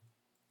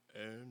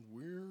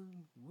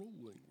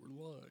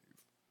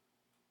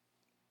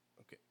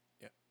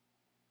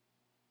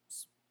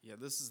Yeah,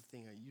 this is the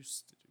thing I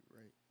used to do,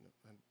 right? No,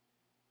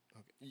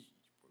 okay.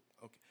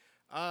 Okay.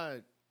 Uh,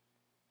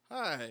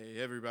 Hi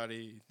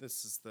everybody.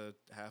 This is the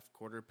half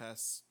quarter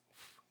past.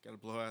 Got to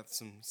blow out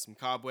some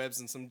cobwebs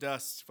and some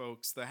dust,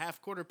 folks. The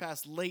half quarter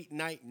past late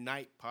night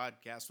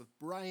podcast with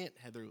Bryant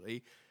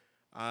Heatherly.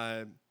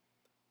 Uh,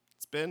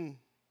 it's been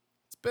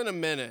a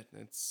minute.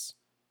 It's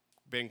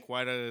been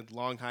quite a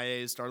long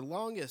hiatus. Our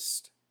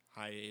longest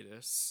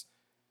hiatus.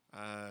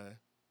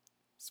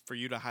 For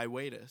you to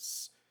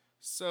hiatus.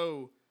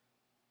 So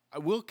I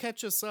will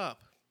catch us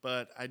up,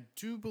 but I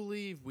do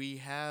believe we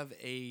have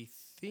a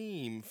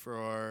theme for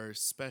our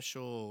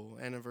special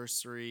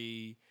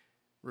anniversary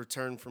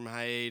return from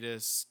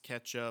hiatus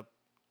catch up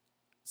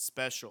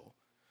special.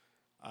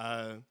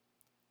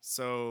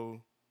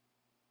 So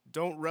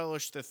don't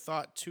relish the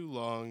thought too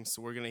long.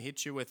 So we're gonna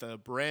hit you with a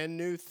brand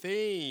new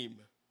theme.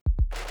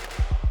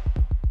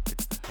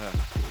 It's the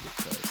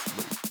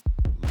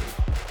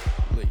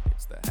late.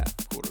 It's the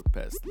half quarter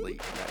past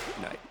late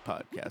night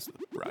podcast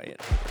with Brian.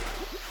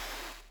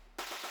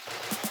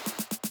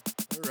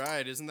 All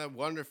right, isn't that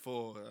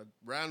wonderful? A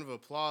round of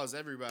applause,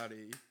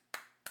 everybody.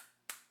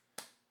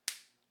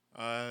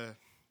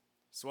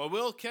 So I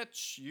will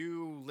catch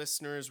you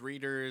listeners,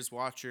 readers,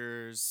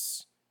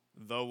 watchers,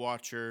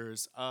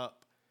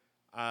 up.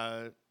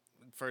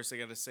 First, I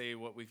got to say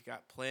what we've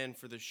got planned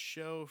for the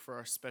show for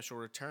our special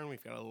return.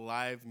 We've got a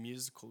live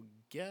musical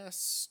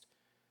guest,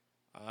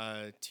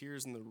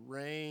 Tears in the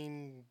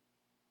Rain,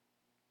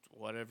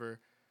 whatever.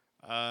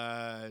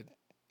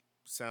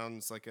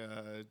 Sounds like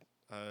a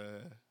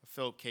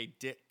Philip K.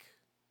 Dick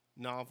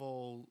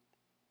novel,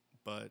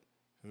 but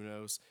who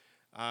knows?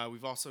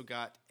 We've also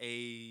got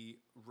a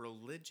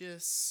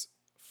religious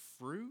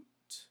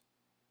fruit,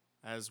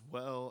 as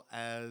well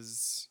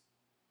as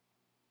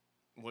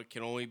what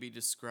can only be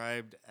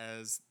described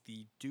as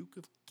the Duke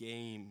of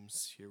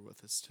Games here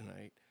with us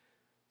tonight.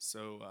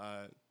 So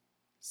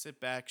sit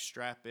back,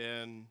 strap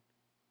in,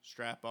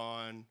 strap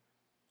on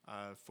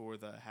for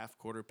the half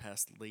quarter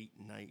past late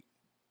night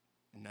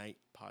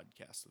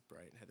podcast with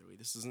Brian Heatherly.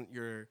 This isn't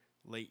your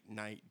late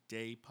night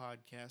day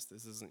podcast.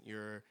 This isn't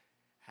your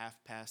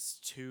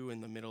 2:30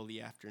 in the middle of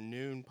the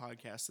afternoon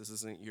podcast. This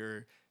isn't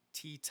your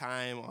tea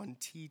time on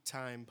tea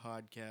time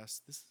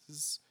podcast. This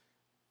is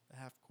the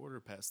half quarter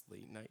past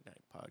late night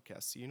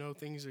podcast. So you know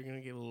things are going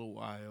to get a little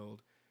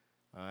wild.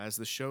 As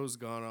the show's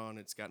gone on,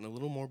 it's gotten a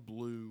little more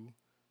blue.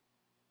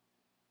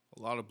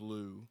 A lot of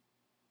blue.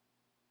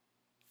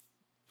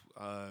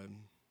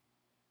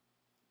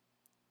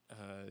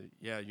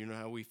 Yeah, you know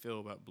how we feel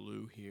about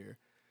blue here.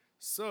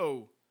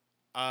 So,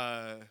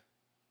 should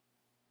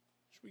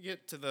we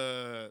get to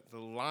the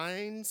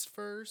lines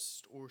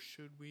first, or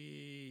should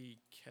we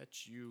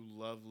catch you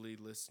lovely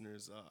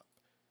listeners up?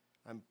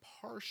 I'm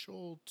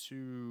partial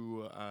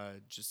to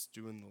just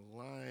doing the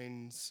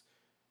lines,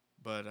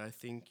 but I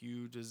think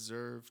you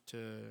deserve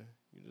to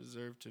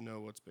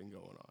know what's been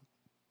going on.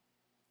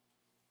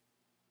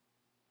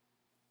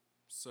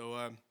 So,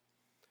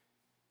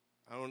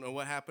 I don't know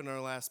what happened in our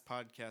last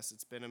podcast.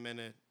 It's been a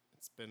minute.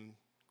 It's been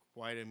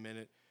quite a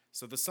minute.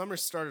 So the summer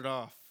started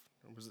off.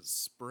 Was it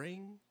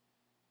spring?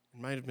 It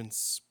might have been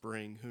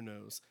spring. Who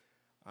knows?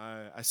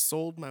 I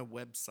sold my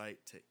website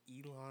to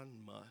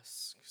Elon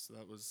Musk. So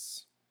that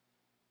was,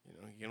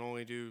 you can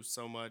only do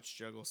so much,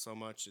 juggle so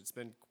much. It's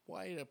been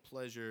quite a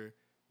pleasure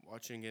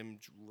watching him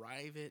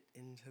drive it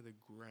into the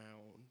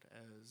ground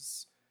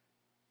as,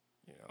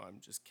 I'm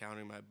just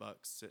counting my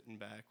bucks, sitting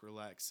back,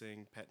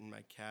 relaxing, petting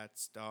my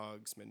cats,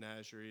 dogs,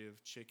 menagerie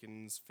of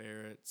chickens,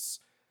 ferrets,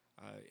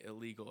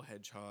 illegal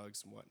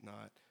hedgehogs, and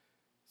whatnot.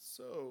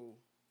 So,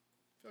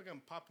 I feel like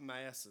I'm popping my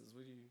asses.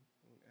 How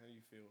do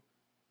you feel?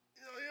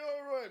 Yeah,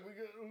 all right.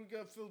 We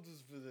got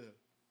filters for that.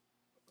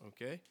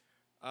 Okay.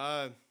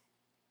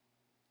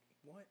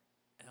 What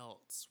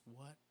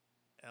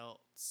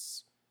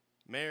else?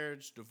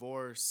 Marriage,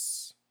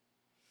 divorce.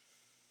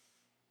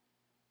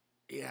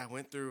 Yeah, I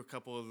went through a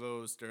couple of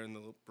those during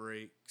the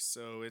break.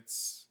 So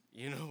it's,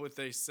 what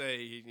they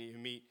say, you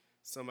meet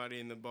somebody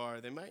in the bar,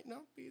 they might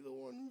not be the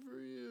one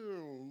for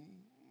you.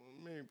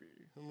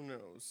 Maybe. Who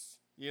knows?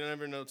 You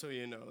never know till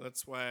you know.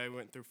 That's why I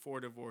went through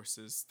 4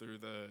 divorces through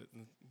the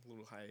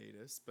little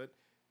hiatus. But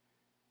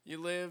you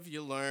live,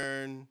 you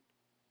learn,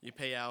 you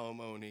pay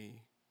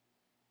alimony.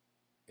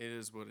 It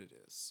is what it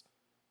is.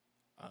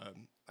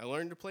 I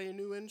learned to play a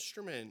new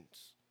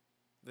instrument,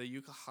 the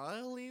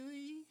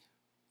ukulele.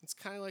 It's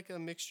kind of like a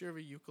mixture of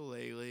a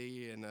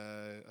ukulele and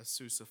a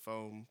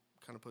sousaphone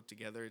kind of put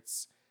together.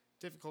 It's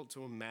difficult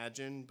to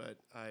imagine, but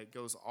it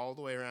goes all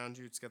the way around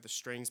you. It's got the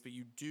strings, but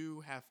you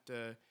do have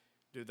to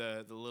do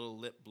the little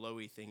lip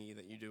blowy thingy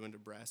that you do into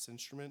brass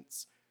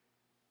instruments.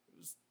 It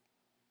was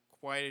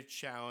quite a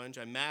challenge.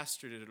 I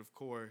mastered it, of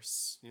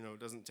course. It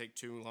doesn't take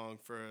too long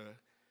for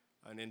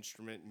an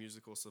instrument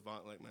musical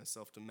savant like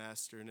myself to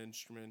master an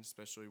instrument,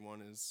 especially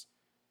one as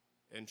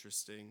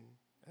interesting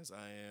as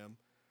I am.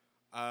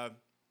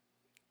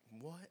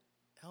 What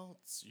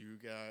else, you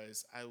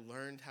guys? I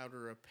learned how to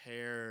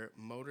repair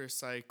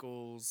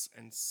motorcycles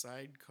and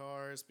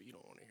sidecars, but you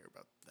don't want to hear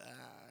about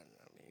that.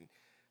 I mean,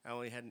 I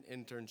only had an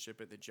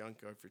internship at the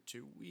junkyard for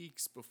 2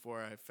 weeks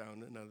before I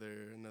found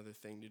another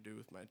thing to do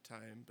with my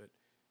time. But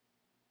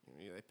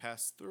they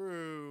pass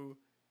through.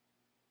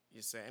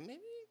 You say,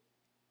 maybe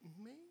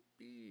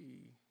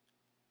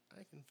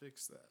I can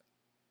fix that.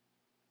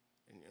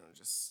 And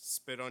just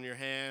spit on your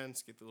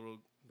hands, get the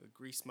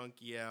grease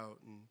monkey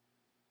out, and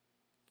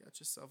got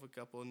yourself a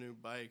couple of new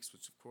bikes,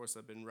 which of course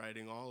I've been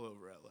riding all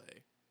over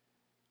LA.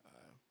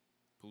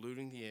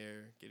 Polluting the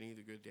air, getting you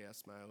the good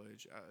gas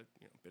mileage.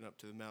 Been up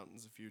to the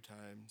mountains a few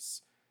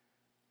times.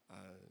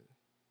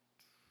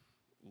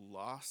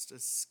 Lost a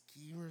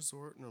ski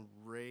resort in a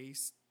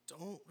race.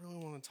 Don't really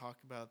want to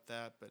talk about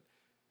that, but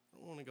I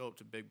don't want to go up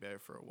to Big Bear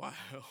for a while.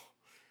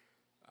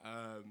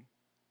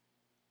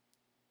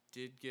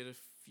 Did get a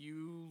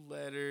few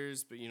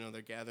letters, but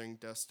they're gathering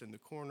dust in the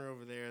corner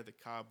over there, the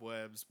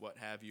cobwebs, what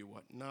have you,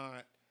 what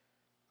not.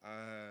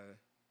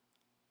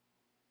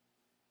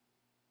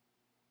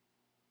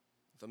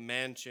 The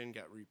mansion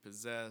got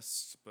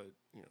repossessed, but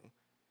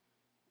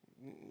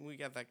we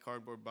got that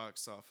cardboard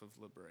box off of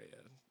La Brea,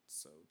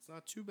 so it's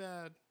not too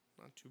bad.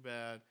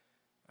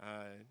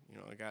 I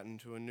got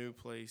into a new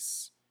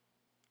place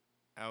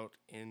out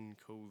in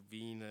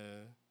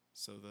Covina,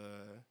 so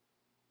the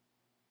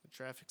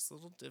traffic's a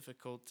little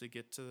difficult to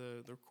get to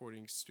the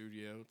recording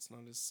studio. It's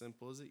not as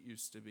simple as it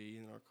used to be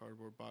in our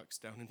cardboard box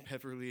down in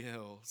Beverly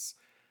Hills.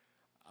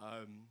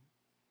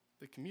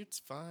 The commute's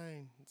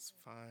fine. It's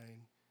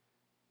fine.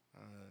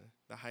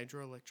 The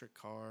hydroelectric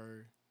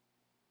car,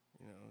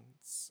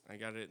 I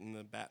got it in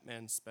the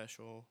Batman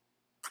special.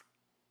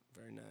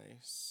 Very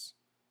nice.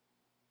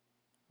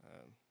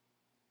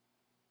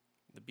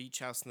 The beach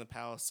house in the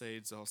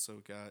Palisades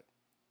also got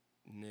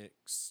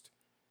nixed.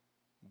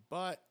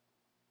 But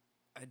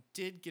I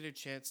did get a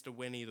chance to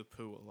Winnie the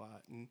Pooh a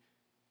lot. And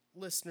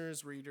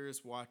listeners,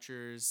 readers,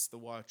 watchers, the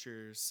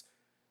watchers,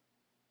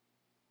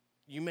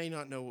 you may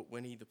not know what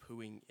Winnie the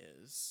Poohing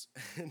is.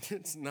 And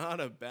it's not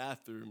a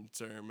bathroom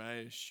term, I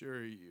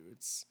assure you.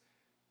 It's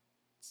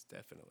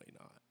definitely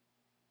not.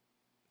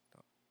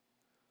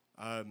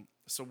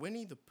 So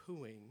Winnie the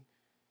Poohing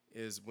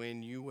is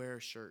when you wear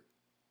a shirt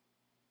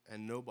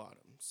and no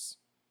bottoms,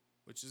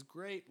 which is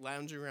great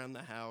lounging around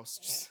the house.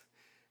 Just,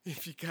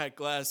 if you got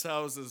glass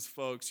houses,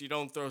 folks, you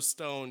don't throw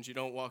stones, you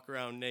don't walk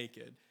around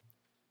naked.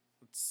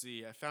 Let's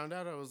see, I found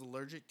out I was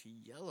allergic to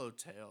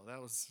yellowtail.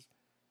 That was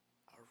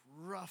a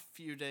rough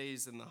few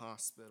days in the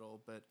hospital,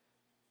 but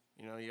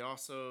you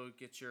also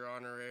get your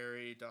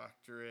honorary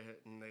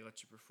doctorate and they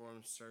let you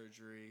perform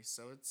surgery,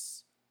 so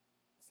it's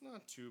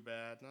not too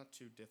bad, not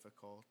too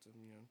difficult,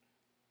 and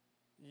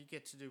you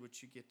get to do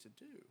what you get to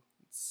do.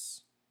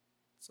 It's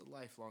a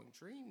lifelong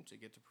dream to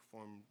get to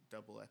perform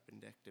double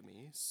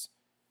appendectomies.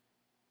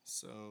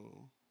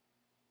 So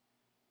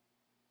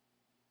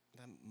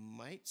that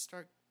might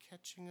start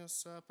catching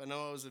us up. I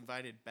know I was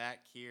invited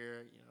back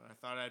here. I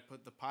thought I'd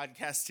put the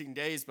podcasting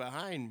days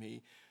behind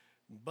me,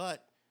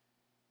 but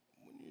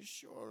when you're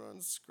short on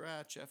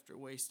scratch after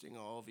wasting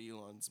all of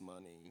Elon's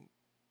money,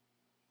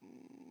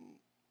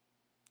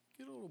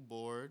 get a little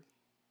bored,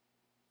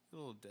 get a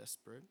little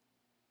desperate,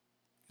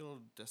 get a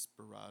little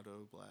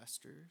desperado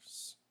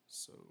blasters.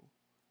 So,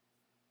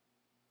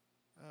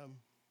 let's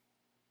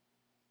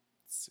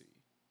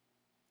see.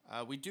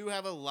 We do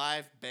have a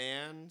live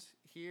band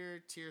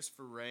here, Tears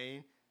for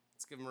Rain.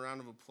 Let's give them a round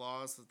of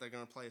applause that they're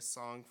going to play a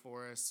song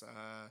for us.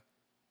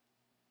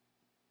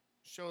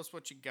 Show us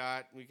what you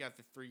got. We got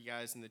the three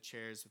guys in the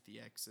chairs with the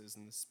X's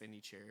and the spinny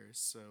chairs.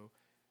 So,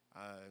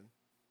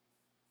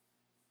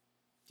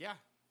 yeah.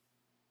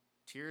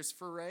 Tears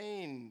for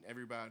Rain,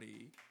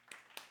 everybody.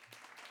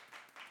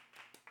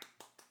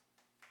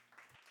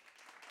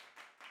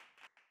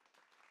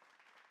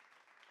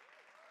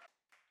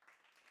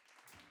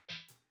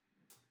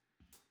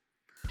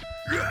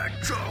 It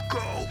took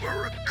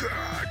over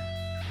again.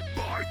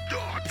 My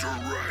thoughts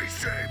are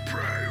racing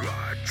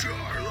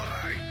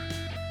prematurely.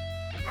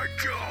 I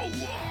don't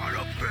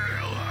wanna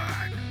feel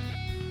it.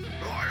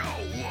 I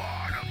don't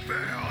wanna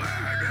feel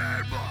it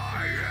in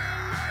my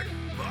head,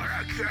 but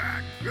I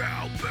can't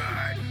help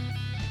it.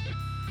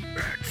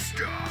 It's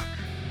stuck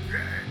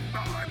in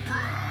my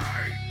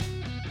brain.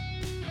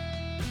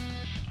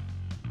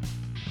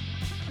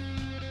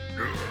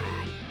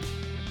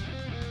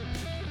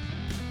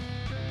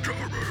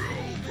 Turn me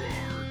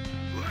over.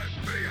 Let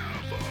me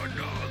have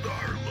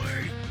another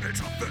lead. It's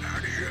a fan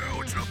of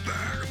you, it's a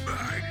fan of me.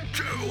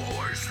 Two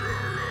always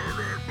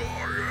turning in my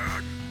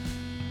head.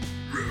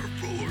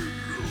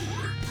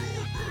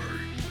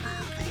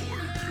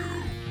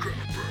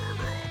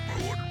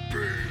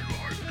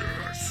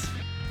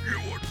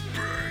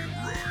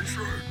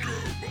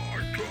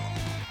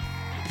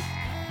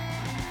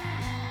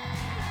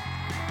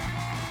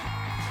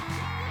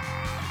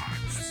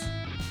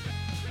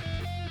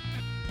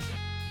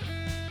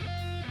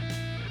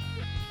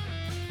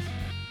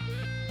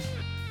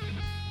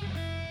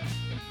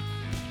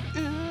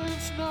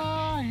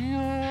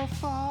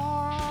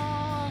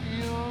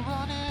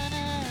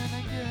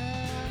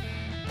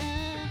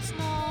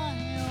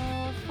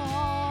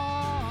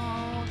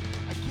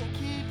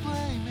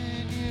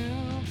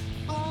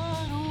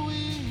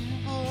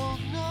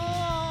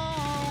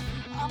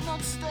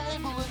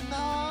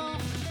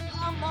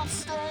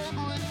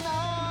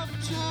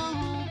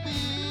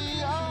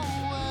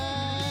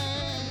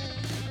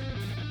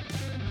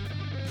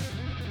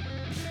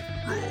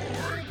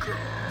 I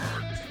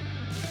can't.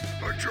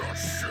 I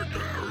just sit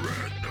there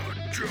in the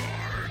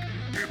dark.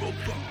 Evil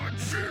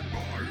thoughts in my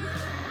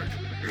head.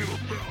 Evil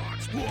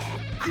thoughts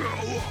won't go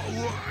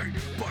away.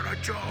 But I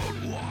don't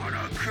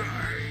wanna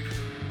cave.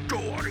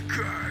 Don't wanna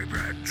cave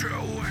into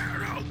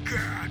it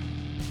again.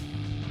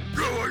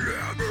 No, I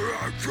never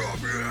heard from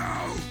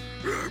you.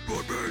 It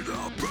would be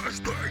the best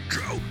thing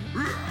to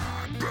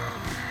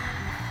happen.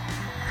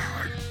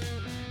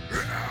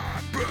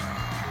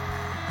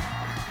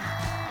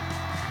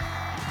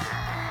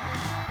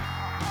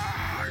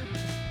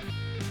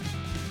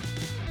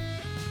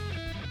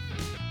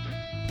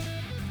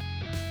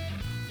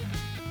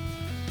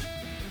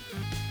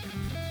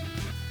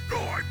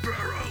 I'm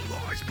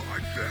paralyzed by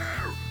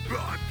fear.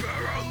 I'm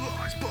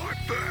paralyzed by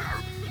fear.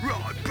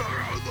 I'm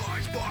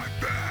paralyzed by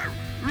fear.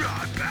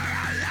 I'm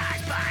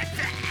paralyzed by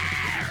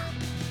fear.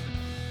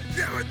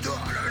 Never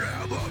thought I'd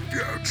have a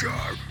future.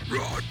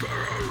 I'm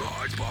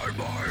paralyzed by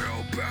my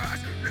own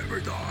past. Never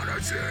thought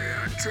I'd see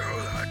into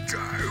the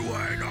day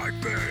when I'd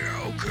be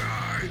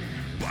okay.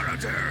 But I'm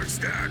here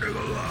standing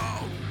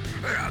alone.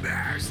 And I'm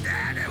here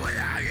standing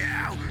without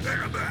you.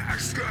 And I'm here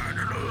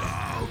standing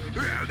alone.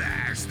 And I'm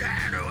here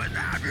standing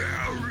without you.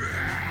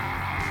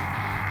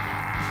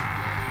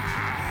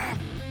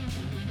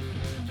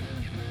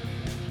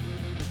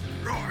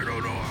 I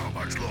don't know how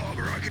much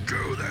longer I can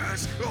do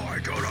this. I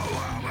don't know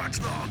how much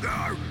longer.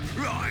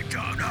 I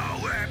don't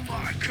know if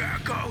I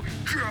can go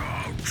to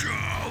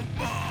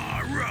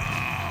tomorrow.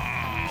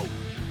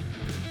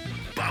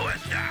 But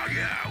without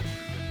you,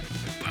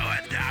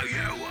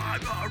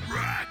 I'm a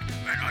wreck.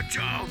 And I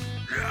don't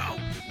know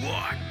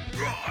what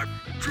I'm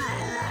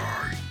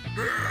doing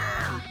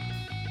here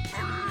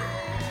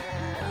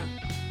alone.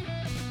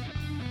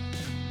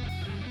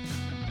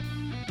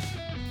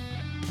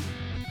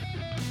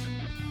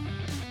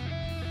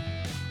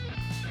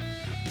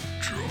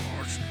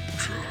 Just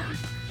take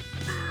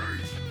me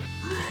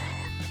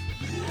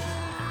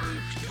away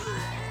from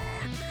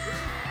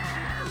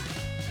here.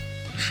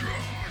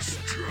 Just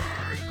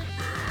take me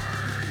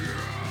away.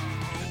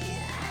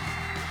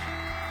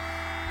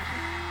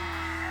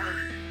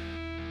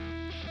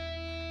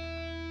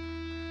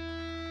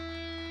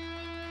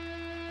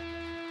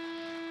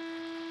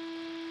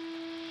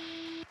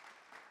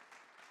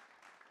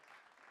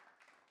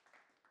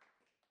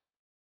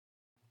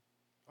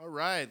 All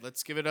right,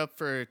 let's give it up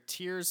for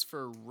Tears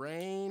for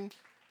Rain,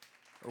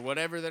 or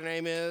whatever their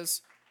name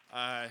is.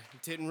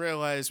 Didn't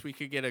realize we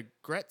could get a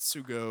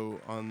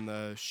Gretsugo on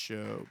the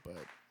show,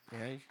 but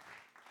yeah,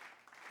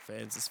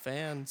 fans is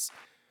fans.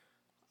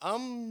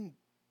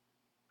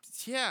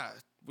 Yeah,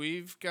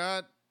 we've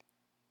got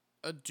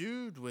a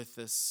dude with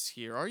us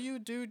here. Are you a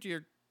dude?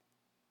 You're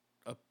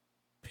a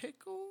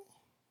pickle?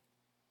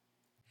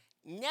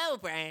 No,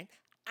 Brian.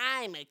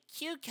 I'm a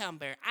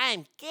cucumber.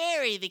 I'm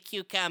Gary the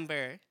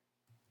cucumber.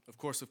 Of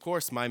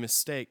course, my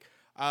mistake.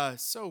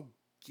 So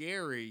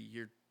Gary,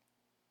 you're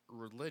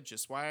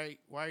religious. Why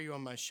are you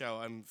on my show?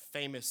 I'm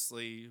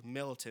famously,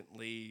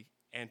 militantly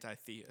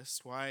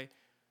anti-theist. Why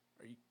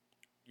are you?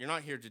 You're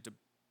not here to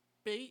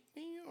debate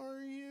me,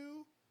 are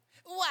you?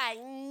 Why,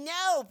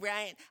 no,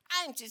 Brian.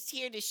 I'm just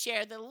here to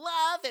share the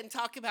love and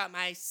talk about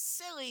my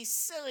silly,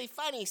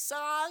 funny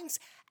songs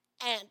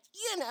and,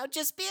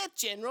 just be a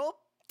general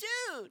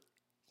dude.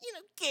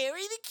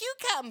 Gary the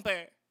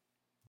cucumber.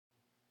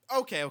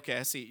 Okay,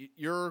 I see.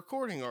 You're a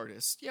recording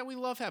artist. Yeah, we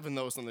love having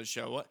those on the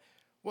show.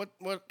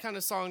 What kind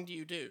of song do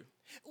you do?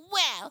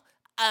 Well,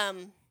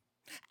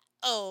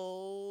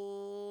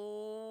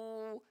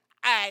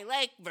 I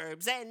like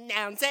verbs and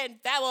nouns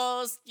and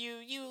vowels.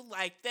 You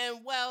like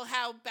them well.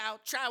 How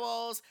about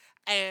trowels?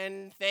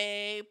 And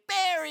they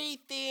bury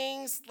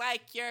things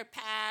like your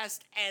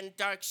past and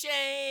dark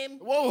shame.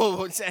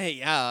 Whoa,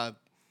 hey,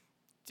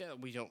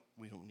 we don't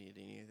need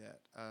any of that.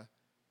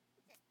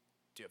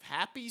 Do you have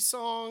happy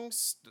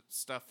songs,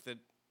 stuff that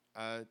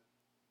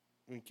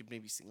we could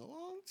maybe sing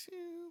along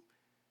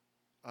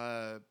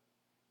to?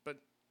 But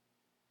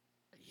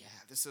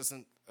yeah, this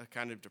isn't a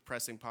kind of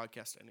depressing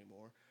podcast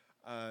anymore.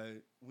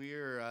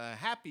 We're a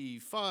happy,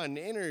 fun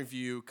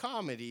interview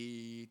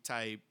comedy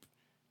type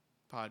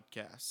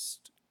podcast.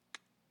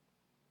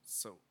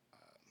 So,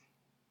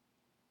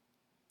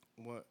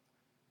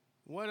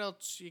 what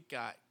else you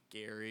got,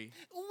 Gary?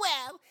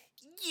 Well,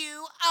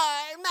 you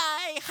are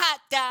my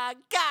hot dog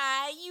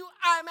guy. You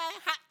are my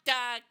hot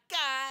dog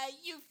guy.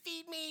 You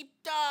feed me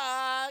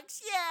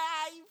dogs.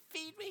 Yeah, you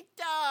feed me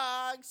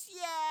dogs.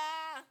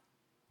 Yeah.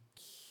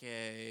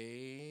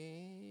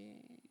 Okay.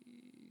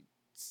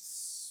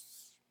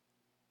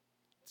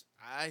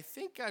 I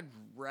think I'd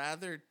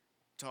rather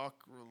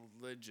talk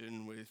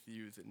religion with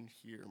you than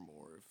hear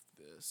more of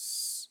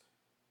this.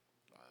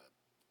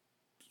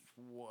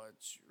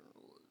 What's your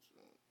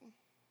religion?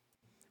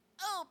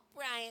 Oh,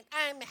 Brian,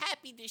 I'm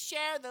happy to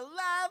share the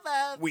love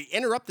of... We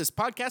interrupt this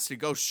podcast to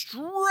go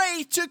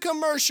straight to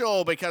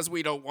commercial because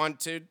we don't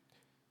want to,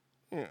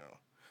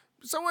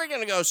 So we're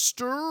going to go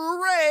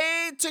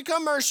straight to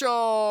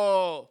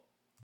commercial.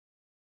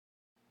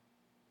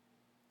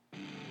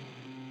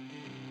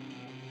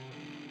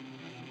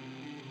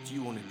 Do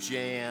you want to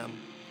jam?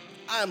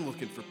 I'm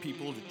looking for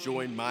people to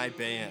join my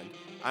band.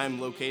 I'm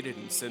located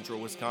in central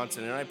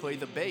Wisconsin and I play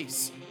the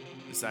bass,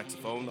 the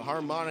saxophone, the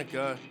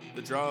harmonica,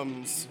 the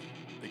drums,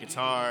 the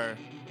guitar,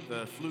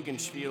 the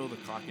flugelspiel, the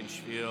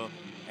glockenspiel,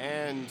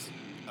 and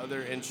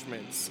other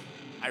instruments.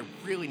 I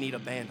really need a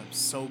band. I'm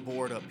so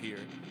bored up here.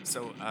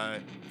 So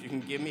if you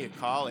can give me a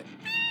call at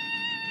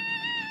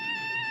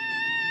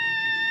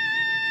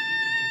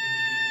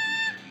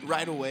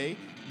right away,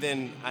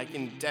 then I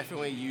can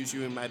definitely use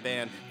you in my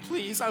band.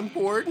 Please, I'm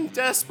bored and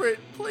desperate.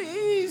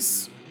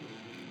 Please.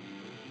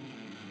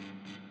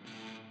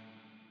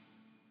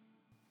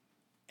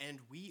 And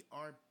we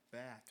are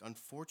back.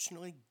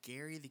 Unfortunately,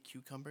 Gary the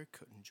Cucumber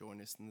couldn't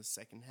join us in the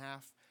second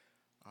half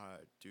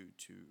due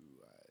to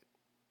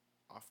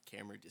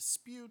off-camera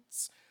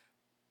disputes.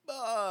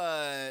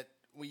 But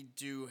we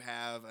do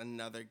have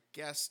another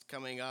guest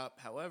coming up.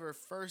 However,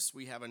 first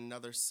we have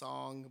another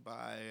song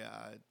by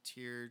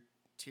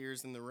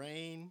Tears in the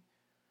Rain.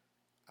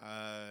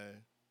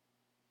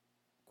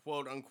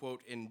 Quote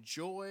unquote,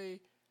 enjoy.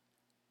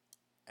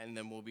 And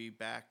then we'll be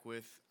back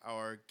with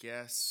our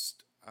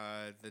guest,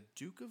 the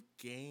Duke of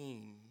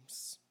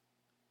Games.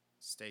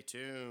 Stay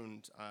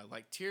tuned.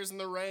 Like Tears in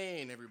the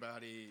Rain,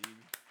 everybody.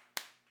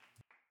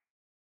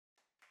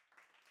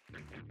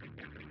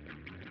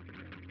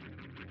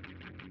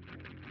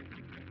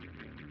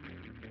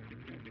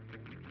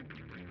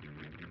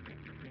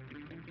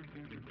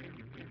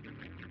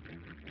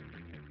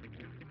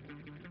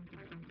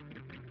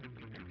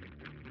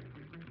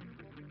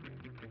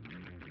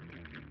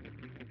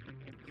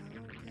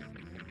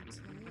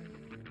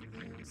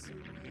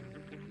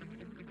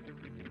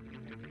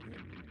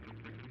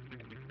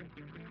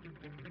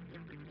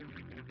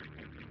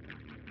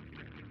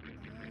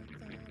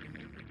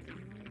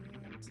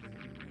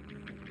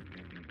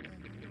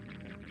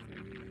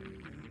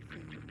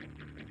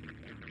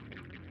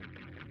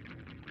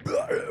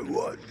 But it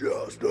was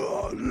just a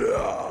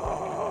lie.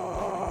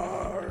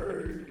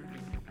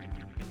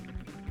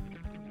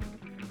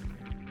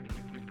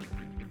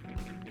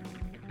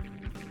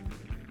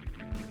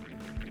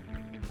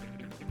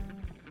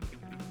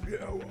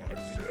 Now I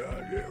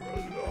sat here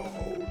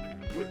alone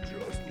with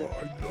just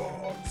my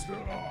thoughts to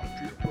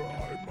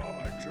occupy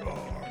my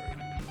time.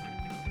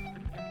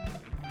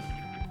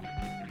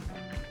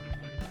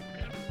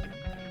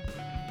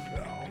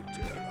 How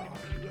did I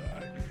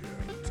let you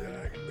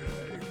take me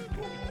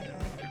for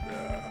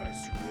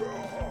this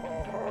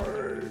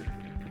ride?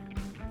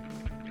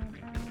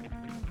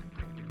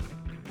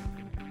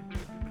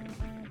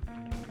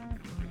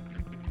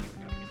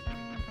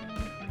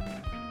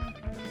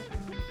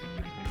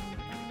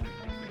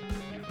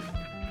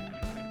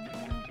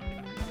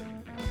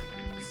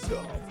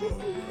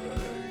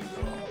 Suffering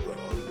all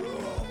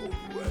alone,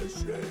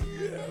 wishing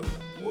you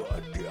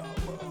would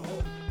come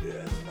home.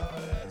 It's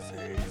not as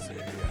easy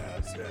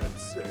as it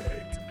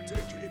seems to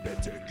keep it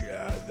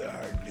together.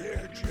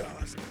 You're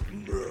just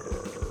me.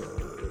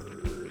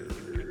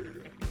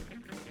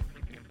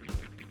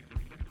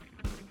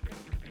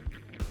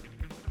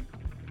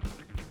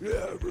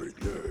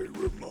 Everything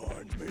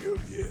reminds me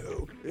of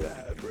you.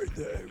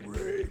 Everything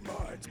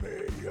reminds me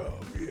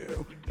of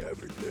you.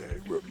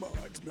 Everything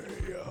reminds me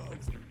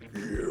of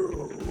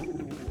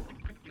you.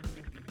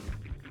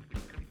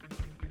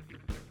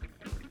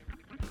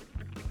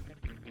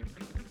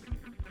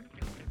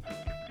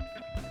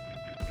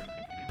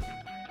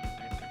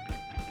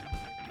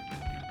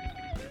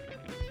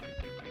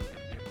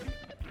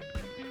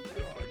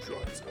 I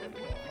tried so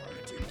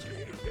hard to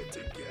keep it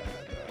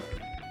together.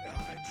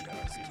 I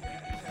just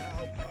can't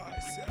help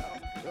myself.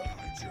 I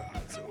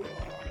tried so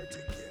hard to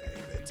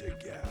keep it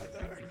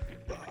together,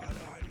 but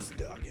I'm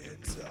stuck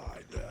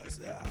inside this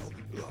hell.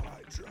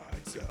 I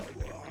tried so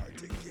hard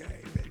to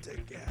keep it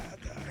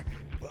together,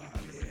 but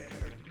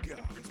here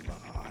comes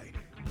my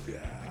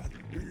death.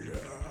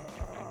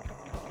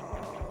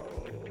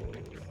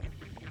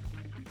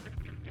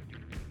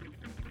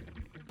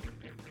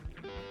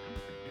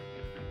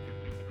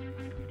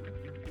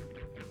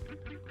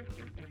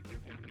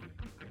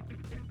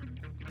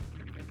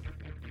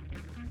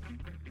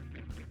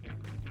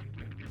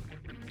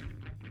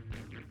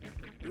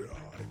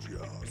 I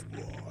just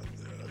want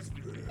this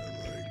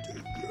feeling to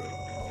go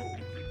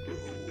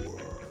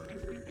away.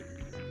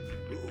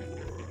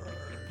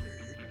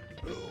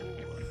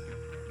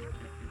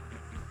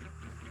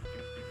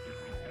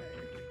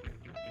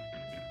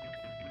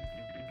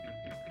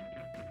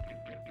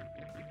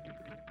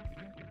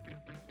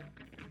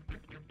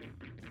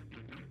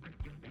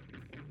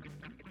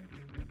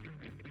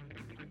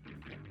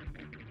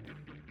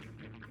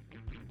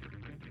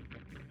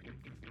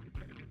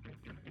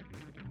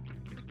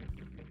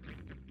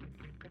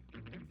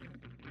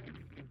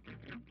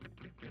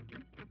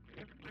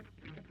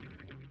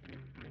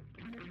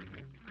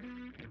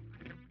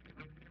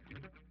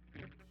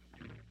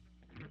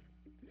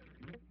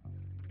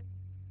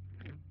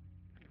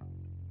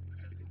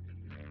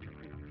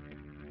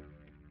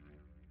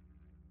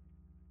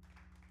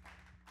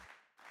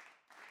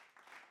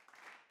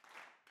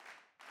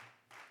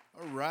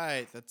 All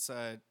right, that's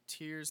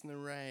Tears in the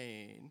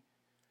Rain.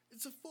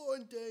 It's a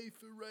fine day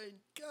for rain,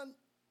 cunt.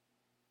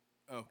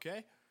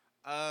 Okay.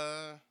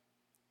 Well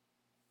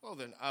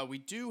then, we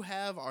do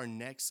have our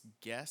next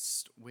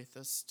guest with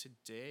us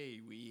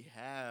today. We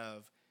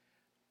have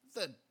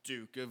the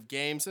Duke of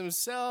Games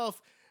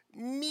himself,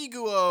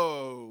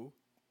 Miguo.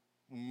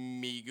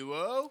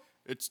 Miguo,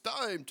 it's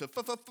time to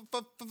fight.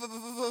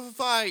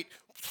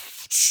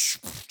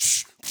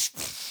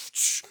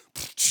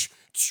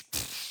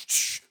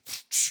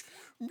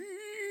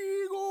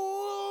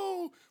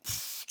 Migo!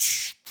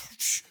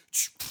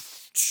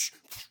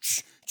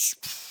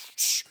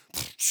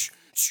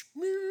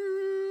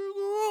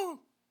 Migo!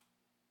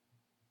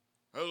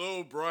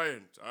 Hello,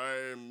 Bryant. I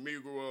am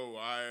Miguo.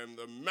 I am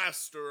the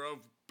master of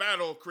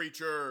battle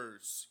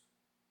creatures.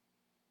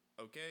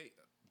 Okay,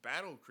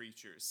 battle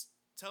creatures.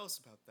 Tell us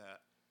about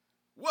that.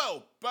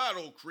 Well,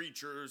 Battle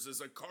Creatures is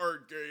a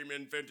card game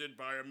invented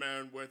by a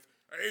man with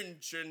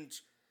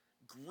ancient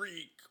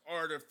Greek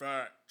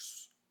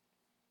artifacts.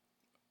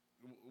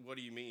 What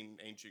do you mean,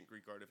 ancient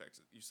Greek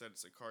artifacts? You said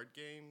it's a card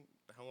game?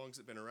 How long has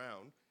it been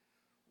around?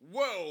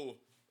 Well,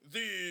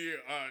 the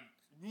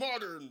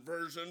modern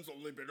version's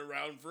only been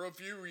around for a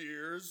few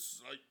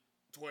years, like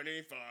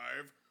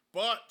 25,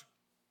 but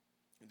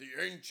the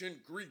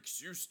ancient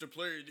Greeks used to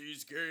play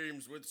these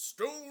games with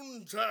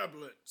stone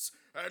tablets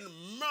and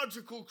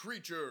magical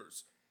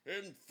creatures.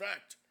 In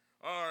fact,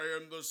 I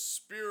am the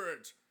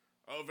spirit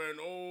of an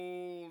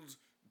old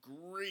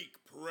Greek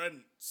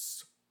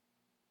prince.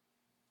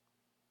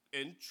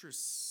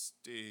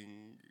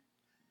 Interesting.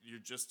 You're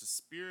just a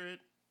spirit?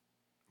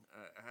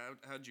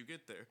 How'd you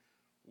get there?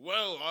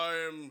 Well, I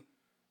am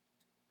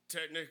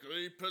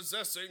technically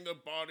possessing the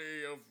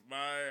body of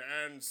my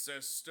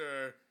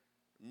ancestor,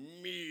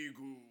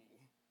 Migu.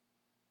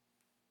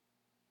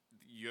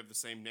 You have the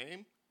same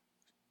name?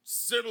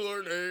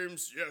 Similar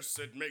names, yes,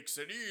 it makes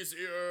it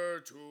easier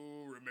to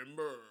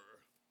remember.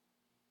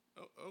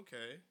 Oh,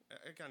 okay,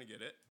 I kind of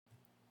get it.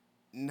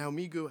 Now,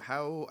 Migu,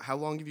 how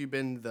long have you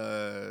been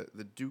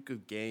the Duke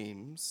of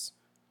Games?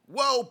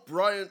 Well,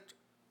 Bryant,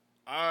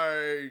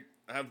 I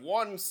have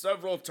won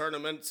several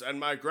tournaments, and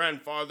my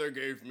grandfather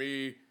gave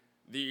me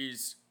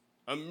these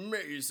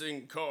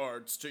amazing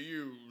cards to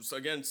use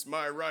against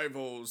my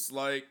rivals,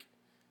 like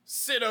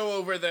Sito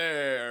over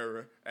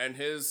there, and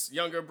his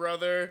younger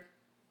brother,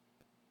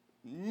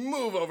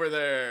 Move over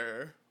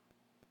there.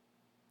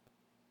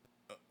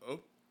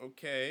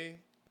 Okay.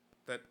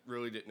 That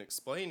really didn't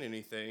explain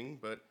anything,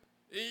 but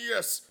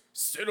yes,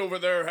 Sid over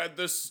there had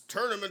this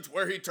tournament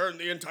where he turned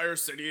the entire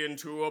city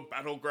into a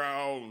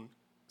battleground.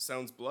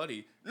 Sounds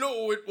bloody.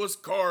 No, it was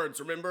cards,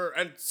 remember?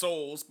 And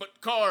souls,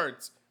 but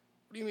cards.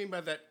 What do you mean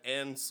by that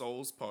and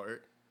souls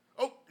part?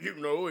 Oh, you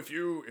know, if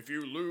you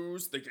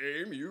lose the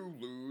game, you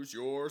lose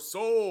your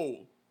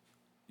soul.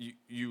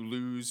 You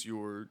lose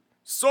your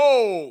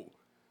soul.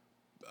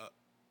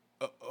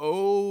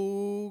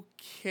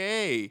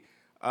 Okay.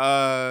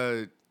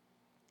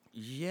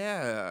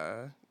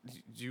 Yeah.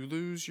 You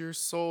lose your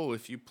soul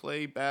if you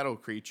play battle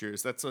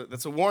creatures. That's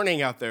a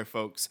warning out there,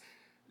 folks.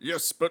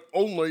 Yes, but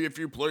only if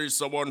you play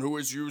someone who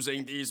is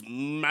using these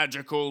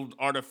magical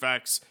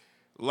artifacts,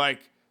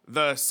 like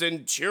the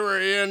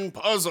Centurion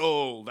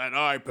puzzle that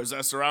I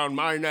possess around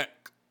my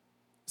neck.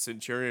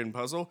 Centurion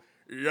puzzle?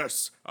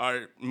 Yes,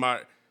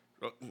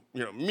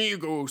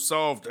 Migu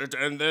solved it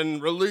and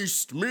then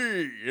released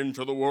me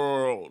into the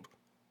world.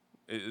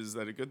 Is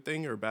that a good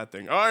thing or a bad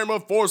thing? I'm a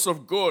force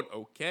of good.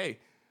 Okay.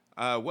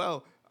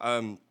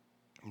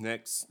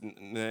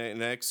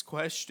 Next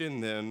question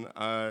then.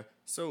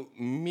 So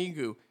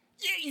Migu.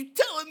 Yeah, you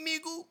tell him,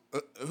 Migu.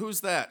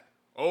 Who's that?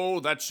 Oh,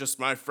 that's just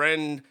my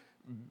friend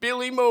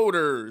Billy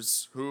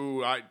Motors,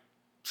 who I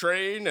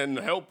train and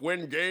help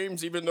win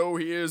games even though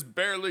he is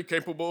barely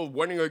capable of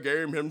winning a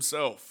game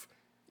himself.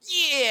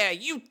 Yeah,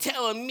 you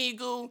tell him,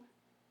 Migu.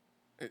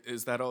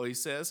 Is that all he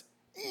says?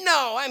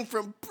 No, I'm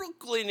from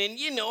Brooklyn and,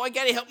 I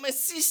gotta help my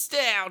sister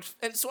out,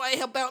 and so I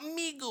help out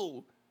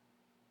Migu.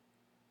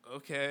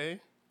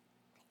 Okay.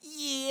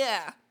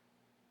 Yeah.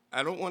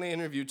 I don't want to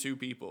interview two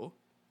people.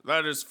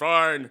 That is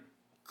fine.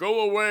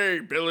 Go away,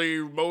 Billy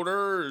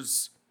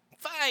Motors.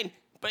 Fine,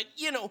 but,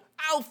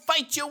 I'll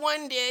fight you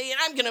one day, and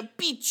I'm gonna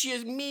beat you,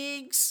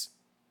 Migs.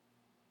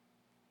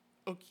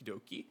 Okie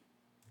dokie.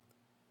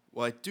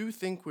 Well, I do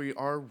think we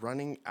are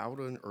running out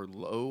or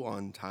low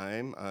on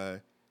time.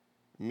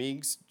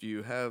 Migs, do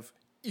you have...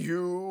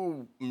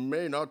 You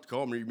may not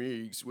call me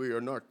Migs. We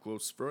are not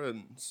close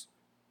friends.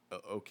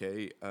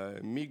 Okay,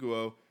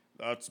 Miguo,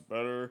 that's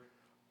better.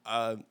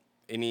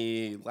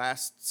 Any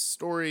last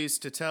stories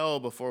to tell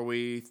before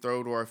we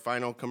throw to our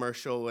final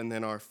commercial and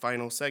then our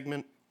final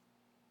segment?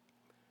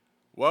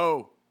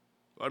 Whoa,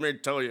 let me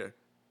tell you,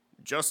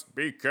 just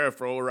be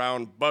careful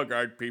around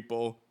bug-eyed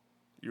people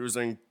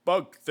using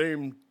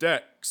bug-themed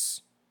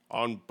decks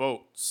on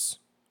boats.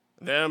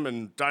 Them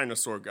and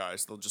dinosaur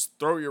guys, they'll just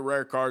throw your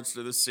rare cards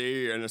to the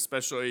sea, and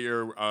especially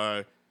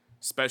your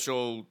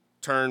special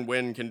turn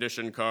win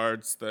condition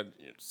cards that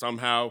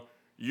somehow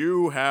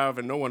you have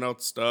and no one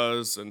else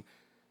does, and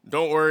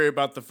Don't worry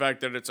about the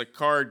fact that it's a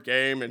card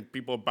game and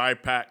people buy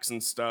packs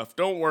and stuff.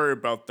 Don't worry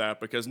about that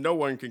because no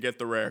one can get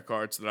the rare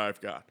cards that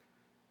I've got.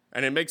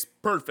 And it makes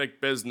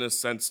perfect business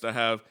sense to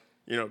have,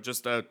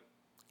 just a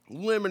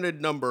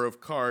limited number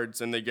of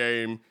cards in the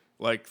game,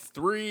 like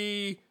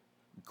 3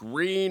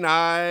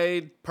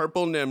 green-eyed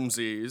purple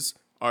Nimsies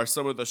are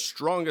some of the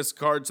strongest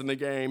cards in the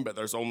game, but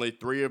there's only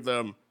 3 of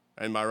them,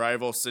 and my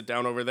rival sit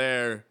down over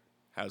there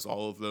has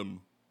all of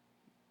them.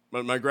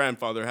 But my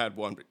grandfather had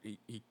one, but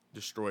he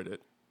destroyed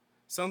it.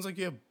 Sounds like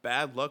you have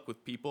bad luck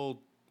with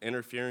people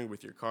interfering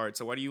with your cards,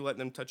 so why do you let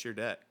them touch your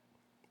deck?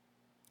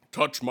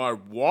 Touch my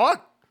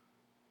what?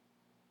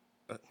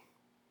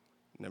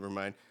 Never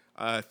mind.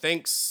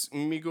 Thanks,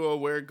 Migo.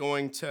 We're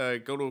going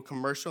to go to a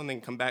commercial and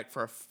then come back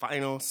for a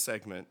final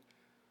segment.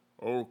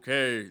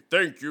 Okay,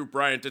 thank you,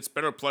 Bryant. It's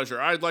been a pleasure.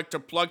 I'd like to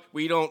plug.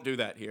 We don't do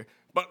that here,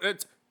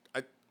 but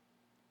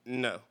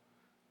no.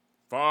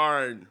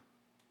 Fine.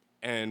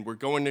 And we're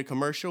going to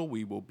commercial.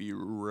 We will be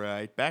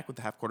right back with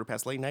the Half Quarter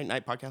Past Late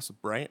Night podcast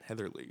with Bryant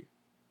Heatherly.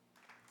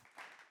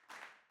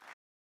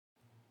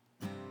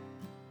 Are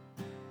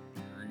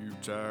you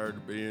tired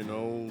of being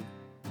old?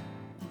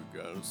 We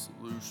got a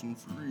solution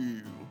for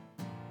you.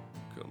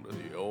 Come to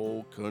the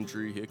Old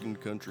Country Hicken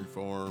Country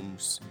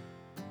Farms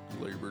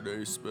Labor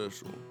Day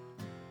special.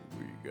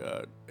 We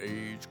got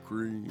age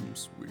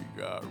creams, we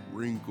got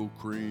wrinkle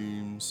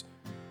creams,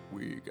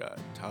 we got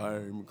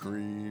time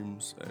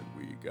creams, and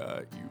we got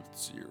youth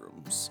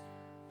serums.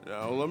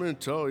 Now let me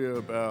tell you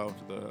about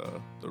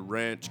the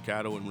Ranch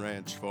Cattle and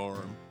Ranch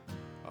Farm.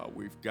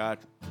 We've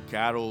got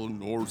cattle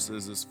and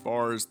horses as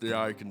far as the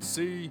eye can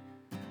see,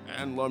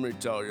 and let me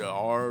tell you,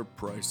 our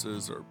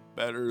prices are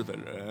better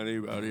than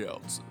anybody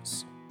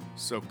else's.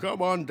 So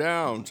come on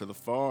down to the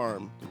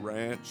farm, the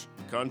ranch,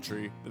 the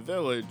country, the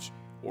village,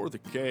 or the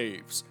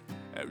caves,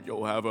 and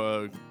you'll have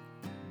a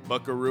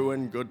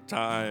buckarooing good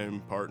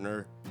time,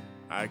 partner.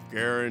 I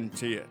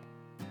guarantee it.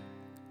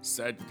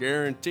 Said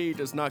guarantee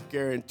does not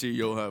guarantee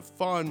you'll have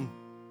fun,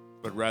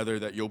 but rather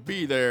that you'll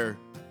be there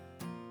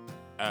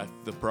at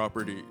the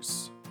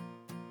properties.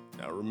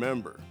 Now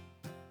remember,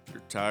 if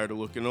you're tired of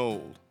looking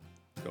old,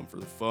 come for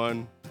the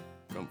fun,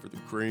 come for the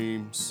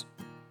creams,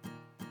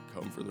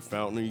 come for the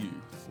fountain of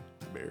youth,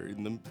 buried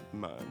in the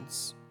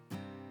mines.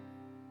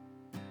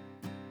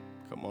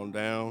 Come on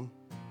down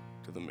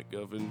to the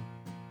McGovern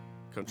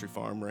Country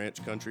Farm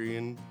Ranch Country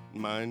and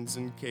Mines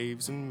and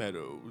Caves and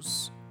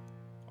Meadows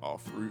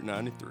off Route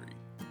 93.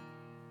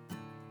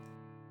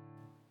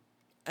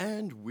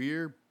 And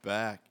we're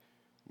back.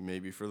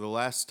 Maybe for the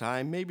last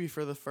time, maybe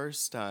for the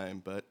first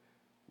time, but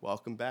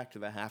welcome back to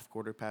the Half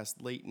Quarter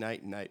Past Late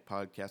Night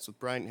podcast with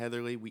Bryant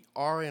Heatherly. We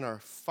are in our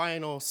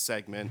final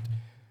segment.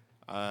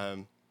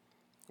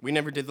 We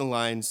never did the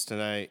lines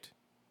tonight.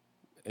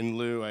 In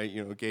lieu, I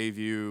gave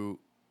you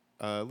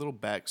a little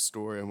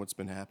backstory on what's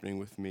been happening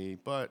with me,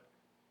 but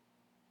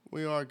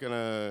we are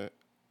gonna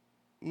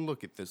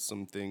look at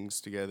some things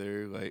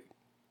together, like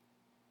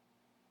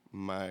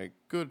my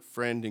good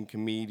friend and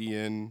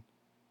comedian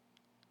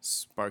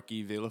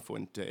Sparky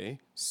Villafuente.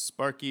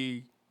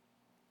 Sparky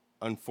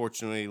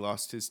unfortunately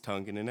lost his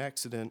tongue in an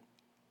accident,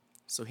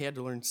 so he had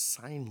to learn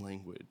sign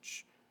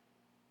language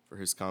for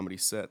his comedy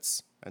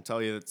sets. I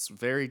tell you, it's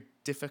very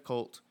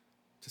difficult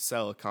to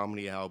sell a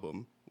comedy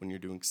album when you're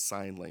doing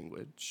sign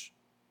language.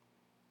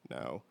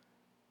 Now,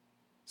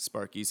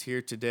 Sparky's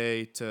here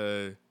today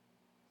to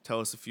tell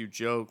us a few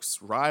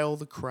jokes, rile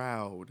the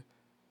crowd,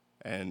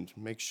 and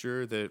make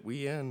sure that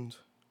we end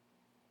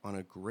on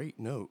a great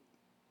note.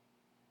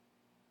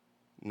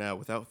 Now,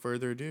 without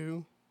further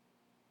ado,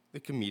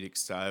 the comedic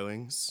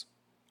stylings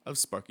of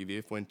Sparky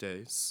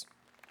Villafuentes.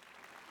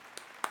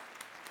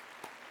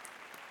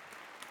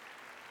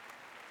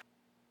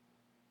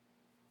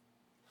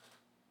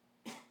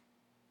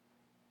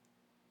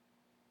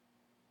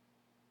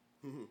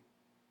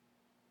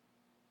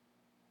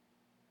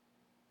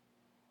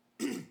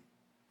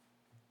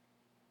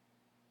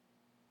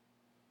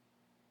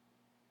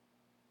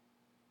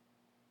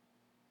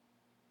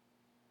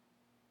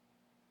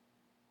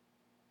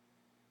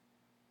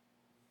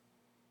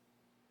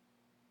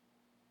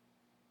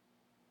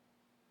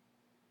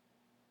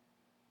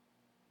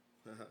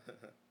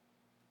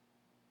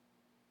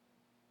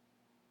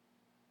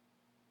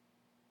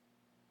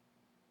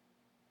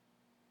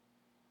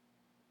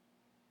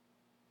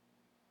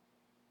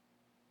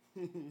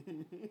 Good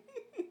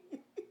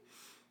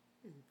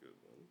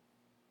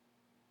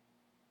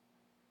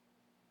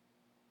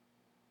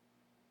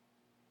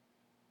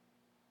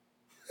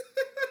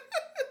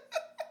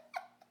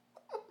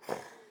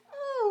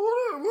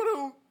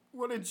one.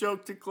 What a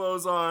joke to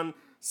close on.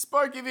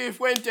 Sparky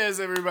Villafuentes,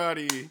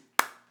 everybody.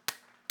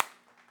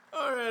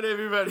 All right,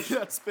 everybody,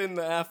 that's been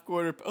the half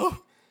quarter.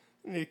 Oh,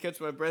 I need to catch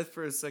my breath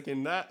for a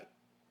second.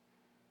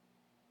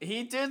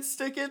 He did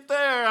stick it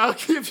there. I'll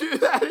give you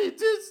that. He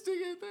did stick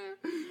it there.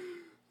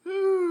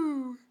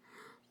 Whew.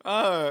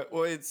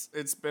 Well,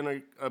 it's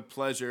been a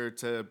pleasure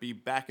to be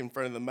back in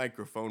front of the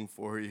microphone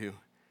for you.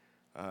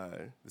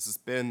 This has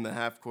been the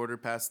Half Quarter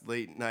Past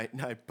Late Night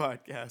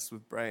podcast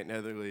with Bryant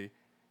Heatherly.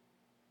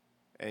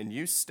 and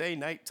you stay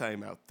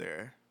nighttime out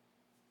there.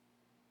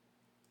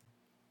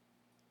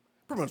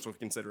 Promotional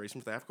consideration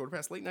for the Half Quarter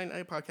Past Late Night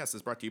podcast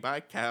is brought to you by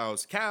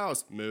cows.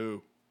 Cows, moo.